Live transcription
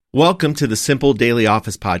Welcome to the Simple Daily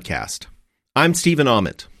Office Podcast. I'm Stephen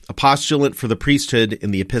Ament, a postulant for the priesthood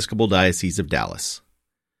in the Episcopal Diocese of Dallas.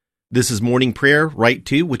 This is Morning Prayer, Rite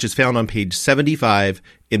 2, which is found on page 75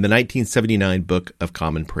 in the 1979 Book of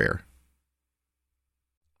Common Prayer.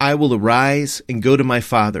 I will arise and go to my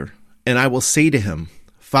Father, and I will say to him,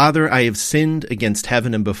 Father, I have sinned against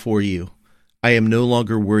heaven and before you. I am no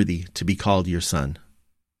longer worthy to be called your son.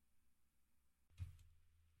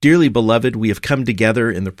 Dearly beloved, we have come together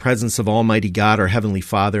in the presence of Almighty God, our Heavenly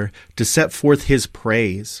Father, to set forth His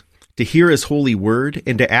praise, to hear His holy word,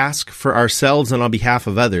 and to ask for ourselves and on behalf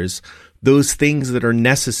of others those things that are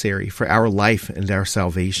necessary for our life and our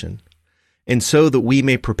salvation. And so that we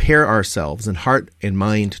may prepare ourselves in heart and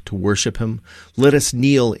mind to worship Him, let us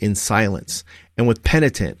kneel in silence and with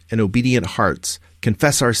penitent and obedient hearts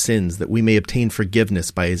confess our sins that we may obtain forgiveness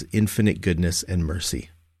by His infinite goodness and mercy.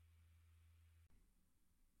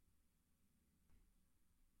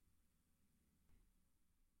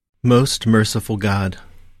 Most merciful God,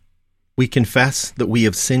 we confess that we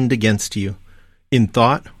have sinned against you in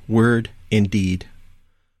thought, word, and deed,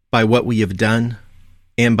 by what we have done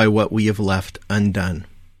and by what we have left undone.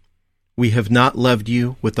 We have not loved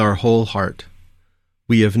you with our whole heart.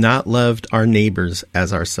 We have not loved our neighbors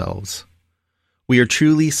as ourselves. We are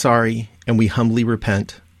truly sorry and we humbly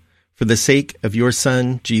repent. For the sake of your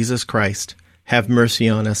Son, Jesus Christ, have mercy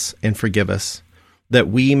on us and forgive us, that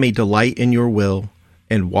we may delight in your will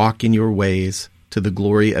and walk in your ways to the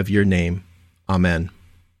glory of your name. Amen.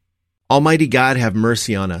 Almighty God, have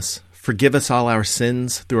mercy on us. Forgive us all our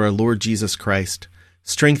sins through our Lord Jesus Christ.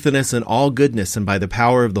 Strengthen us in all goodness, and by the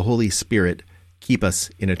power of the Holy Spirit, keep us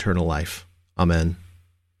in eternal life. Amen.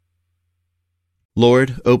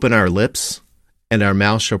 Lord, open our lips, and our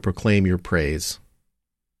mouth shall proclaim your praise.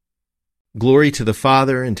 Glory to the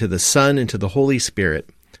Father, and to the Son, and to the Holy Spirit,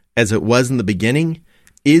 as it was in the beginning,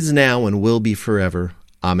 is now, and will be forever.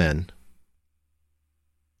 Amen.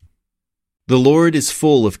 The Lord is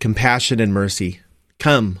full of compassion and mercy.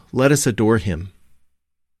 Come, let us adore him.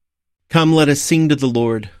 Come, let us sing to the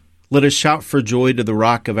Lord. Let us shout for joy to the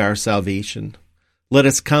rock of our salvation. Let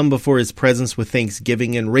us come before his presence with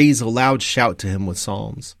thanksgiving and raise a loud shout to him with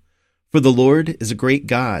psalms. For the Lord is a great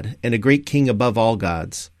God and a great King above all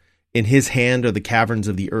gods. In his hand are the caverns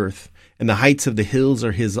of the earth, and the heights of the hills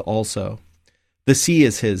are his also. The sea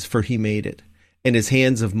is his, for he made it, and his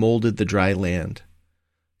hands have molded the dry land.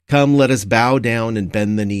 Come, let us bow down and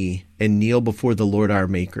bend the knee, and kneel before the Lord our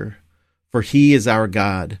Maker. For he is our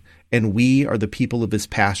God, and we are the people of his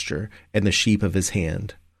pasture, and the sheep of his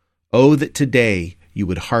hand. Oh, that today you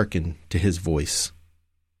would hearken to his voice.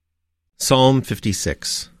 Psalm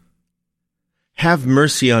 56. Have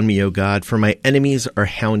mercy on me, O God, for my enemies are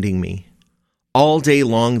hounding me. All day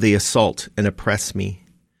long they assault and oppress me.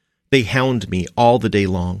 They hound me all the day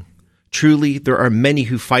long. Truly, there are many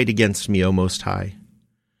who fight against me, O Most High.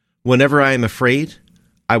 Whenever I am afraid,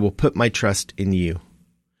 I will put my trust in you.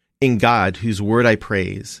 In God, whose word I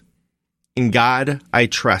praise. In God I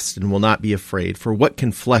trust and will not be afraid, for what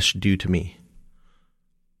can flesh do to me?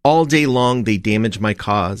 All day long they damage my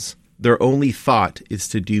cause. Their only thought is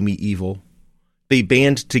to do me evil. They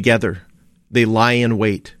band together. They lie in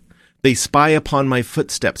wait. They spy upon my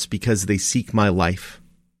footsteps because they seek my life.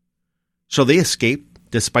 Shall they escape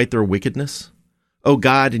despite their wickedness? O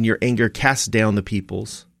God, in your anger cast down the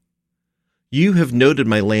peoples. You have noted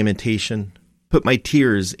my lamentation, put my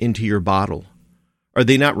tears into your bottle. Are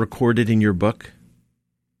they not recorded in your book?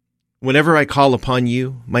 Whenever I call upon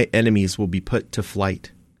you, my enemies will be put to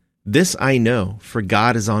flight. This I know, for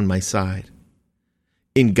God is on my side.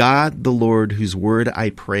 In God the Lord, whose word I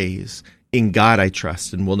praise, in God I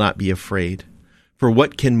trust and will not be afraid. For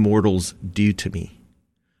what can mortals do to me?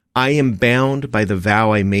 I am bound by the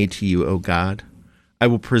vow I made to you, O God. I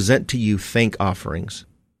will present to you thank offerings.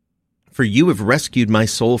 For you have rescued my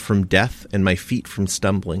soul from death and my feet from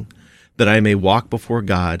stumbling, that I may walk before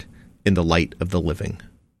God in the light of the living.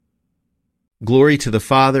 Glory to the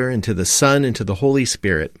Father, and to the Son, and to the Holy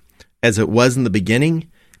Spirit, as it was in the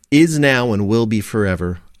beginning, is now, and will be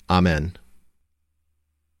forever. Amen.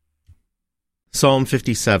 Psalm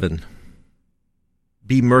 57.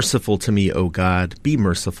 Be merciful to me, O God, be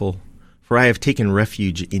merciful, for I have taken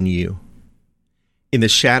refuge in you. In the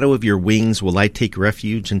shadow of your wings will I take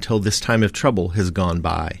refuge until this time of trouble has gone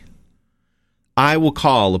by. I will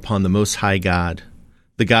call upon the Most High God,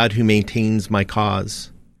 the God who maintains my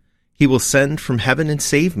cause. He will send from heaven and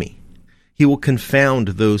save me. He will confound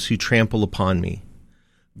those who trample upon me.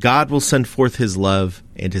 God will send forth his love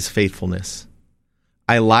and his faithfulness.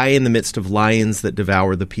 I lie in the midst of lions that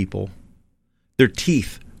devour the people. Their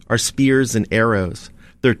teeth are spears and arrows,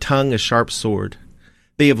 their tongue a sharp sword.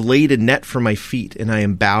 They have laid a net for my feet, and I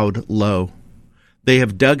am bowed low. They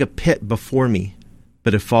have dug a pit before me,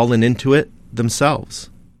 but have fallen into it themselves.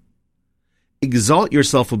 Exalt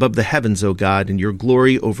yourself above the heavens, O God, and your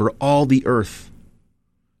glory over all the earth.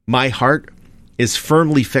 My heart is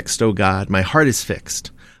firmly fixed, O God. My heart is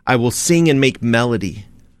fixed. I will sing and make melody.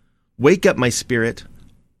 Wake up, my spirit.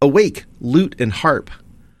 Awake, lute and harp.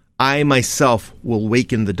 I myself will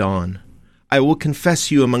waken the dawn. I will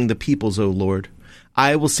confess you among the peoples, O Lord.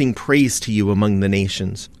 I will sing praise to you among the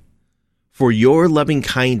nations. For your loving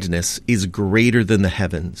kindness is greater than the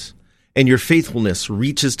heavens, and your faithfulness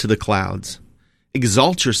reaches to the clouds.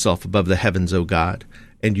 Exalt yourself above the heavens, O God,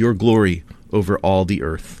 and your glory over all the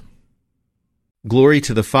earth. Glory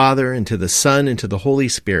to the Father, and to the Son, and to the Holy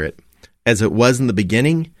Spirit, as it was in the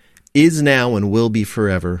beginning, is now, and will be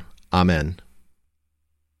forever. Amen.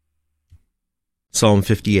 Psalm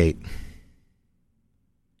 58.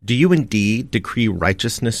 Do you indeed decree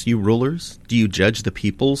righteousness, you rulers? Do you judge the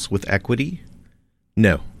peoples with equity?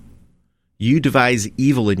 No. You devise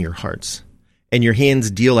evil in your hearts, and your hands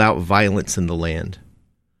deal out violence in the land.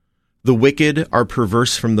 The wicked are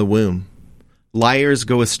perverse from the womb. Liars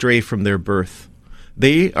go astray from their birth.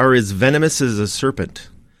 They are as venomous as a serpent.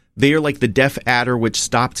 They are like the deaf adder which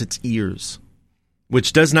stops its ears,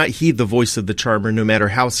 which does not heed the voice of the charmer, no matter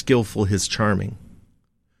how skillful his charming.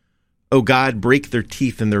 O God, break their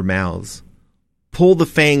teeth in their mouths. Pull the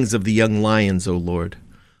fangs of the young lions, O Lord.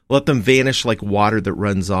 Let them vanish like water that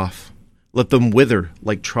runs off. Let them wither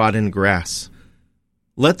like trodden grass.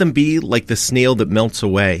 Let them be like the snail that melts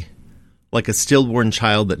away, like a stillborn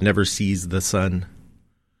child that never sees the sun.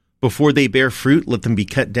 Before they bear fruit, let them be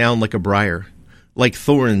cut down like a briar. Like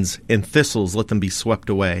thorns and thistles, let them be swept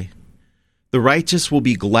away. The righteous will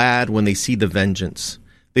be glad when they see the vengeance.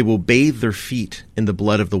 They will bathe their feet in the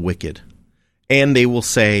blood of the wicked. And they will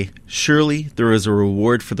say, surely there is a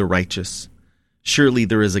reward for the righteous. Surely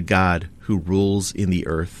there is a God who rules in the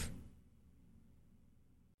earth.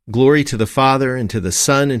 Glory to the Father, and to the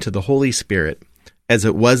Son, and to the Holy Spirit, as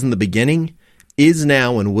it was in the beginning, is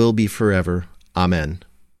now, and will be forever. Amen.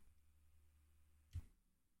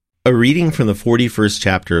 A reading from the 41st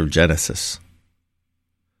chapter of Genesis.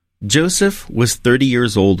 Joseph was 30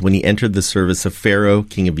 years old when he entered the service of Pharaoh,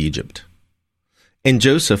 king of Egypt. And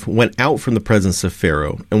Joseph went out from the presence of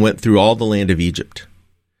Pharaoh and went through all the land of Egypt.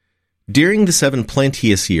 During the 7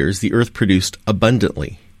 plenteous years, the earth produced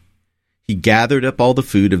abundantly. He gathered up all the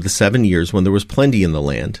food of the 7 years when there was plenty in the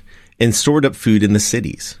land, and stored up food in the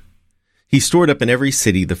cities. He stored up in every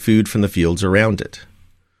city the food from the fields around it.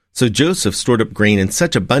 So Joseph stored up grain in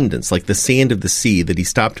such abundance, like the sand of the sea, that he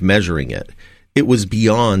stopped measuring it. It was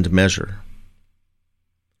beyond measure.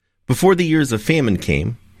 Before the years of famine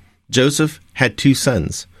came, Joseph had 2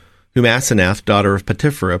 sons, whom Asenath, daughter of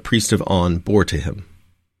Potipherah, priest of On, bore to him.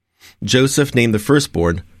 Joseph named the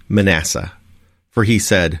firstborn Manasseh, for he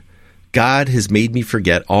said, God has made me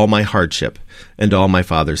forget all my hardship and all my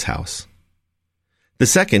father's house. The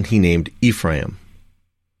second he named Ephraim,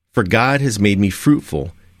 for God has made me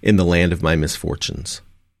fruitful in the land of my misfortunes.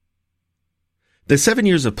 The 7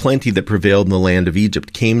 years of plenty that prevailed in the land of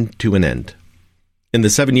Egypt came to an end, and the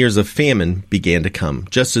 7 years of famine began to come,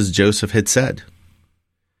 just as Joseph had said.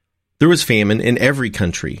 There was famine in every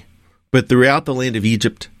country, but throughout the land of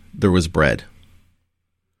Egypt there was bread.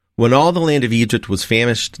 When all the land of Egypt was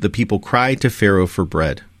famished, the people cried to Pharaoh for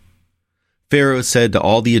bread. Pharaoh said to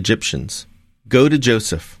all the Egyptians, Go to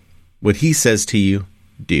Joseph. What he says to you,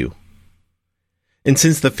 do. And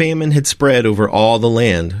since the famine had spread over all the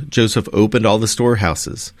land, Joseph opened all the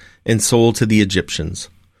storehouses and sold to the Egyptians,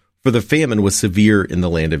 for the famine was severe in the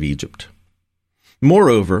land of Egypt.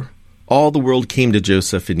 Moreover, all the world came to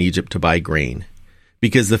Joseph in Egypt to buy grain,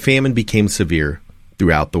 because the famine became severe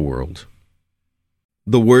throughout the world.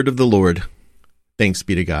 The word of the Lord. Thanks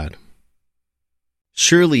be to God.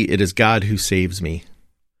 Surely it is God who saves me.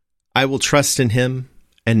 I will trust in him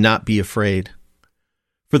and not be afraid.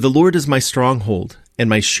 For the Lord is my stronghold and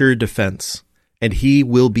my sure defense, and he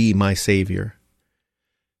will be my Savior.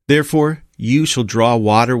 Therefore you shall draw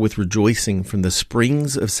water with rejoicing from the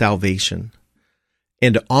springs of salvation.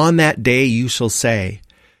 And on that day you shall say,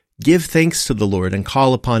 Give thanks to the Lord and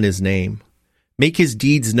call upon his name. Make his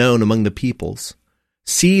deeds known among the peoples.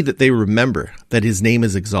 See that they remember that his name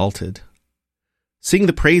is exalted. Sing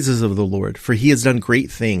the praises of the Lord, for he has done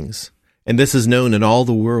great things, and this is known in all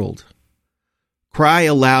the world. Cry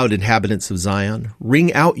aloud, inhabitants of Zion,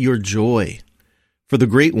 ring out your joy, for the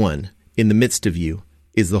Great One in the midst of you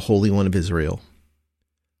is the Holy One of Israel.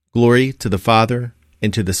 Glory to the Father,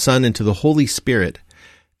 and to the Son, and to the Holy Spirit,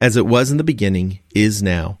 as it was in the beginning, is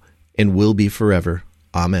now, and will be forever.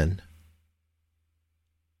 Amen.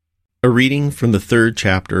 A reading from the 3rd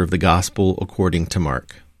chapter of the Gospel according to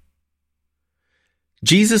Mark.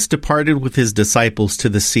 Jesus departed with his disciples to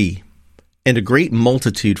the sea, and a great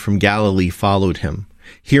multitude from Galilee followed him.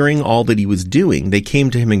 Hearing all that he was doing, they came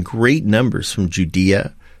to him in great numbers from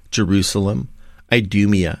Judea, Jerusalem,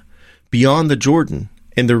 Idumea, beyond the Jordan,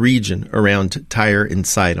 and the region around Tyre and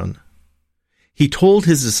Sidon. He told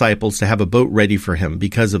his disciples to have a boat ready for him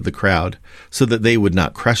because of the crowd, so that they would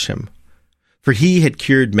not crush him. For he had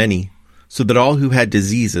cured many, so that all who had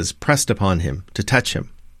diseases pressed upon him to touch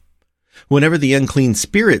him. Whenever the unclean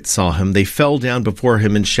spirits saw him, they fell down before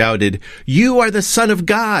him and shouted, "You are the Son of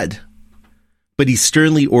God!" But he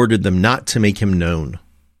sternly ordered them not to make him known.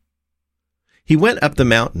 He went up the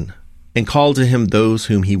mountain and called to him those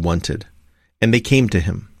whom he wanted, and they came to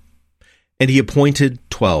him. And he appointed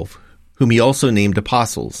 12, whom he also named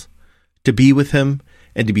apostles, to be with him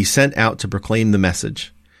and to be sent out to proclaim the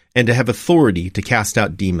message, and to have authority to cast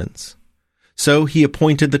out demons. So he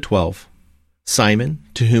appointed the 12, Simon,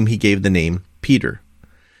 to whom he gave the name Peter,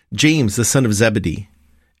 James the son of Zebedee,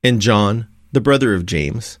 and John, the brother of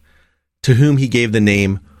James, to whom he gave the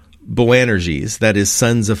name Boanerges, that is,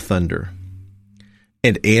 sons of thunder,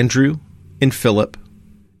 and Andrew, and Philip,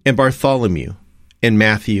 and Bartholomew, and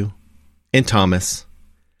Matthew, and Thomas,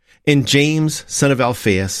 and James, son of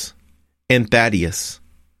Alphaeus, and Thaddeus,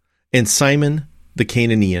 and Simon the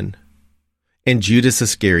Canaanian, and Judas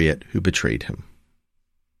Iscariot, who betrayed him.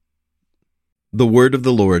 The word of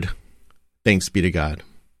the Lord. Thanks be to God.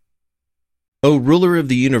 O ruler of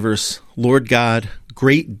the universe, Lord God,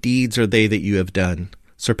 great deeds are they that you have done,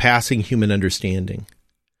 surpassing human understanding.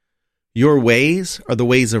 Your ways are the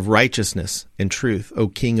ways of righteousness and truth, O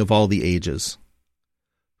King of all the ages.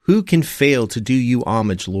 Who can fail to do you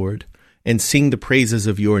homage, Lord, and sing the praises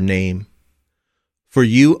of your name? For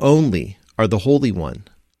you only are the Holy One.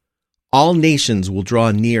 All nations will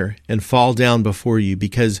draw near and fall down before you,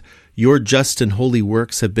 because your just and holy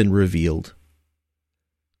works have been revealed.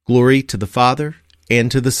 Glory to the Father, and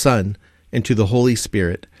to the Son, and to the Holy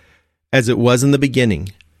Spirit, as it was in the beginning,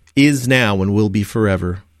 is now, and will be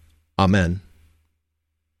forever. Amen.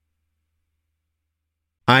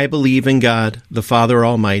 I believe in God, the Father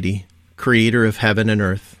Almighty, creator of heaven and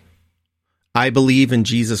earth. I believe in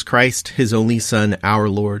Jesus Christ, his only Son, our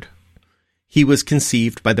Lord. He was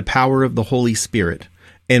conceived by the power of the Holy Spirit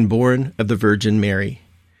and born of the Virgin Mary.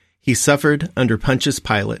 He suffered under Pontius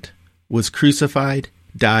Pilate, was crucified,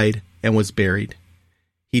 died, and was buried.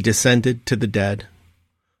 He descended to the dead.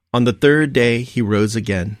 On the 3rd day he rose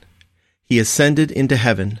again. He ascended into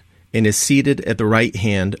heaven and is seated at the right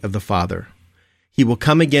hand of the Father. He will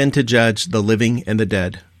come again to judge the living and the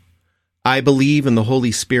dead. I believe in the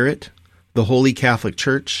Holy Spirit, the Holy Catholic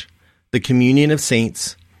Church, the communion of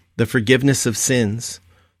saints, the forgiveness of sins,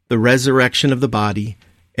 the resurrection of the body,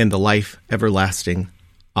 and the life everlasting.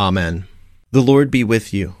 Amen. The Lord be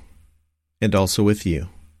with you, and also with you.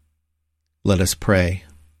 Let us pray.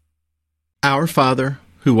 Our Father,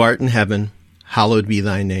 who art in heaven, hallowed be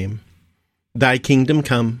thy name. Thy kingdom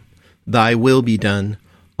come, thy will be done,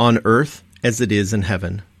 on earth as it is in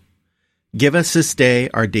heaven. Give us this day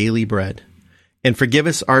our daily bread, and forgive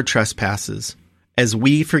us our trespasses, as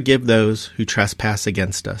we forgive those who trespass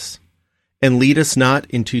against us. And lead us not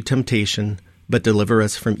into temptation, but deliver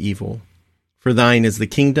us from evil. For thine is the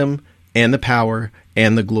kingdom, and the power,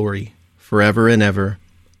 and the glory, forever and ever.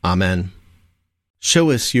 Amen.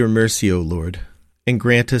 Show us your mercy, O Lord, and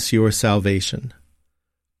grant us your salvation.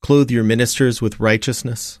 Clothe your ministers with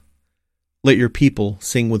righteousness. Let your people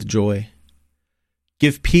sing with joy.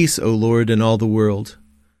 Give peace, O Lord, in all the world,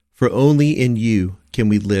 for only in you can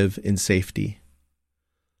we live in safety.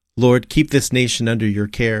 Lord, keep this nation under your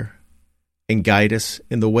care, and guide us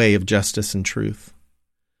in the way of justice and truth.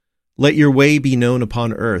 Let your way be known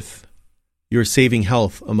upon earth, your saving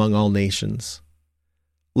health among all nations.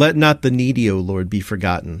 Let not the needy, O Lord, be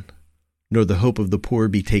forgotten, nor the hope of the poor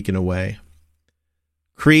be taken away.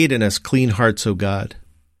 Create in us clean hearts, O God,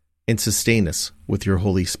 and sustain us with your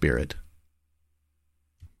Holy Spirit.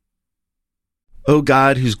 O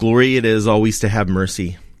God, whose glory it is always to have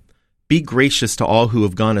mercy, be gracious to all who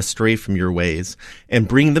have gone astray from your ways, and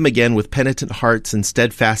bring them again with penitent hearts and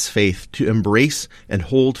steadfast faith to embrace and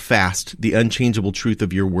hold fast the unchangeable truth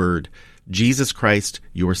of your word, Jesus Christ,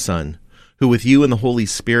 your Son, who with you and the Holy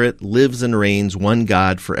Spirit lives and reigns one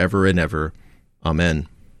God forever and ever. Amen.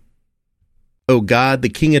 O God, the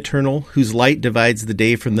King eternal, whose light divides the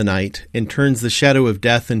day from the night and turns the shadow of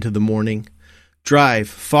death into the morning, drive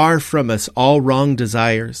far from us all wrong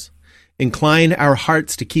desires. Incline our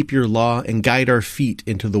hearts to keep your law and guide our feet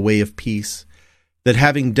into the way of peace. that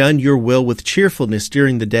having done your will with cheerfulness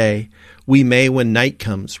during the day, we may, when night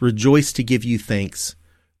comes, rejoice to give you thanks.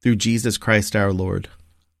 Through Jesus Christ our Lord.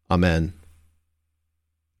 Amen.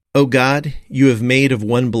 O God, you have made of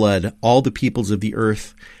one blood all the peoples of the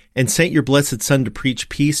earth, and sent your blessed Son to preach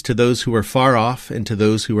peace to those who are far off and to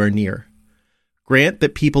those who are near. Grant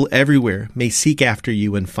that people everywhere may seek after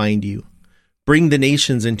you and find you. Bring the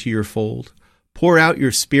nations into your fold. Pour out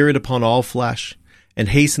your Spirit upon all flesh, and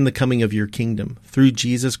hasten the coming of your kingdom, through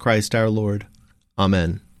Jesus Christ our Lord.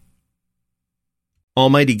 Amen.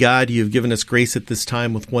 Almighty God, you have given us grace at this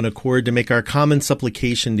time with one accord to make our common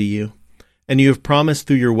supplication to you. And you have promised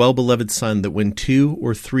through your well-beloved Son that when 2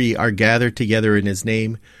 or 3 are gathered together in his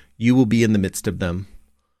name, you will be in the midst of them.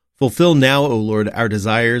 Fulfill now, O Lord, our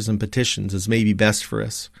desires and petitions as may be best for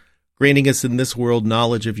us, granting us in this world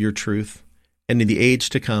knowledge of your truth, and in the age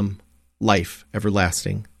to come, life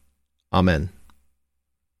everlasting. Amen.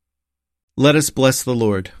 Let us bless the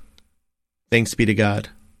Lord. Thanks be to God.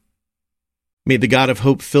 May the God of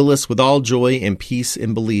hope fill us with all joy and peace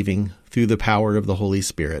in believing through the power of the Holy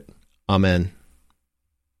Spirit. Amen.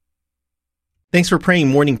 Thanks for praying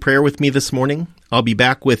morning prayer with me this morning. I'll be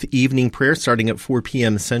back with evening prayer starting at 4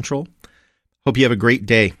 p.m. Central. Hope you have a great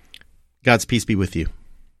day. God's peace be with you.